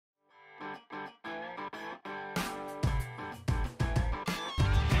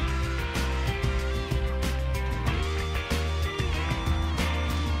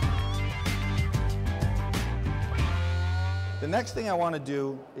next thing I want to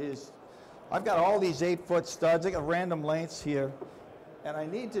do is, I've got all these 8-foot studs, I got random lengths here, and I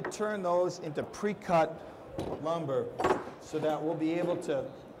need to turn those into pre-cut lumber so that we'll be able to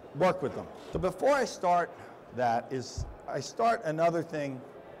work with them. So before I start that I start another thing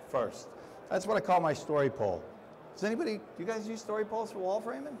first. That's what I call my story pole. Does anybody, do you guys use story poles for wall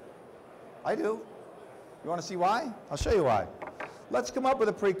framing? I do. You want to see why? I'll show you why. Let's come up with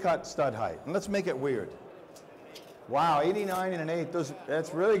a pre-cut stud height, and let's make it weird. Wow, 89 and an 1/8,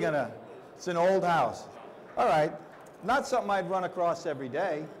 that's really gonna, it's an old house. All right, not something I'd run across every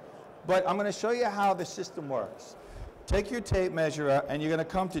day, but I'm gonna show you how the system works. Take your tape measure and you're gonna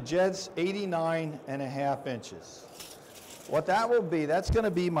come to Jed's 89 and a half inches. What that will be, that's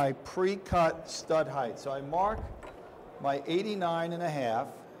gonna be my pre-cut stud height. So I mark my 89 and a half,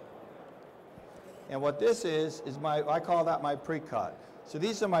 and what this is I call that my pre-cut. So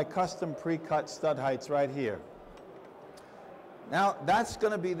these are my custom pre-cut stud heights right here. Now that's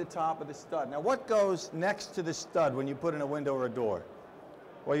gonna be the top of the stud. Now what goes next to the stud when you put in a window or a door?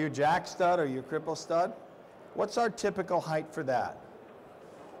 Well, your jack stud or your cripple stud. What's our typical height for that?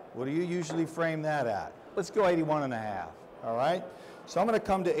 What do you usually frame that at? Let's go 81 and a half, all right? So I'm gonna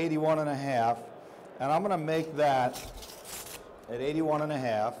come to 81 and a half, and I'm gonna make that at 81 and a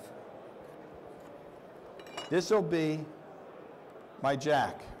half. This will be my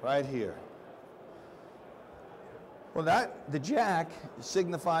jack right here. Well, the jack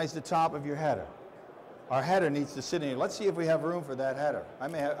signifies the top of your header. Our header needs to sit in here. Let's see if we have room for that header. I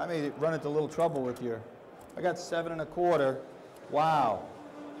may run into a little trouble with your, I got 7 1/4. Wow.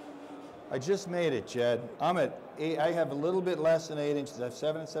 I just made it, Jed. I'm at 8, I have a little bit less than 8 inches. I have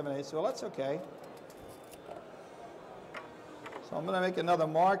 7 7/8, so that's okay. So I'm gonna make another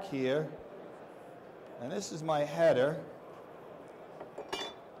mark here. And this is my header.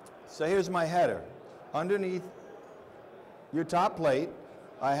 So here's my header. Underneath your top plate,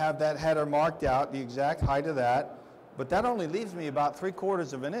 I have that header marked out, the exact height of that, but that only leaves me about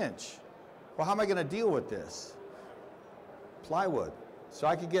 3/4 of an inch. Well, how am I gonna deal with this? Plywood. So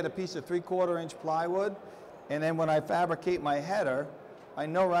I could get a piece of 3/4 inch plywood, and then when I fabricate my header, I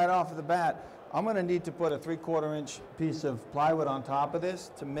know right off the bat, I'm gonna need to put a 3/4 inch piece of plywood on top of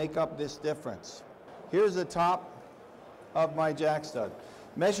this to make up this difference. Here's the top of my jack stud.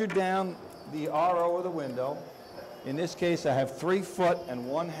 Measure down the RO of the window. In this case, I have 3 foot and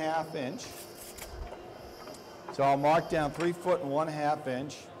 1/2 inch. So I'll mark down 3 foot and 1/2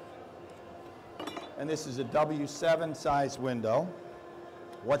 inch. And this is a W7 size window.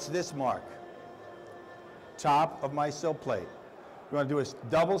 What's this mark? Top of my sill plate. You want to do a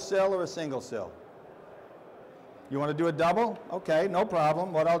double sill or a single sill? You want to do a double? Okay, no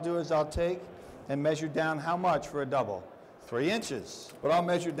problem. What I'll do is I'll take and measure down how much for a double? 3 inches. But I'll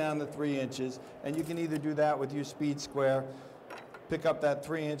measure down the 3 inches, and you can either do that with your speed square, pick up that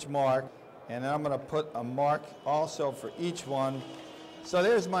 3-inch mark, and then I'm going to put a mark also for each one. So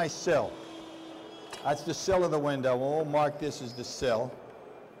there's my sill. That's the sill of the window. We'll mark this as the sill.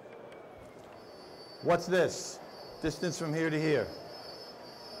 What's this? Distance from here to here.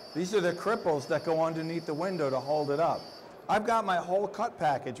 These are the cripples that go underneath the window to hold it up. I've got my whole cut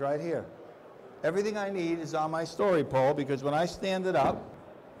package right here. Everything I need is on my story pole, because when I stand it up,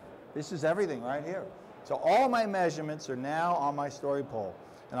 this is everything right here. So all my measurements are now on my story pole.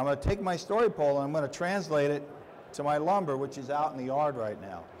 And I'm going to take my story pole and I'm going to translate it to my lumber, which is out in the yard right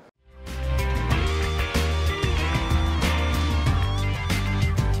now.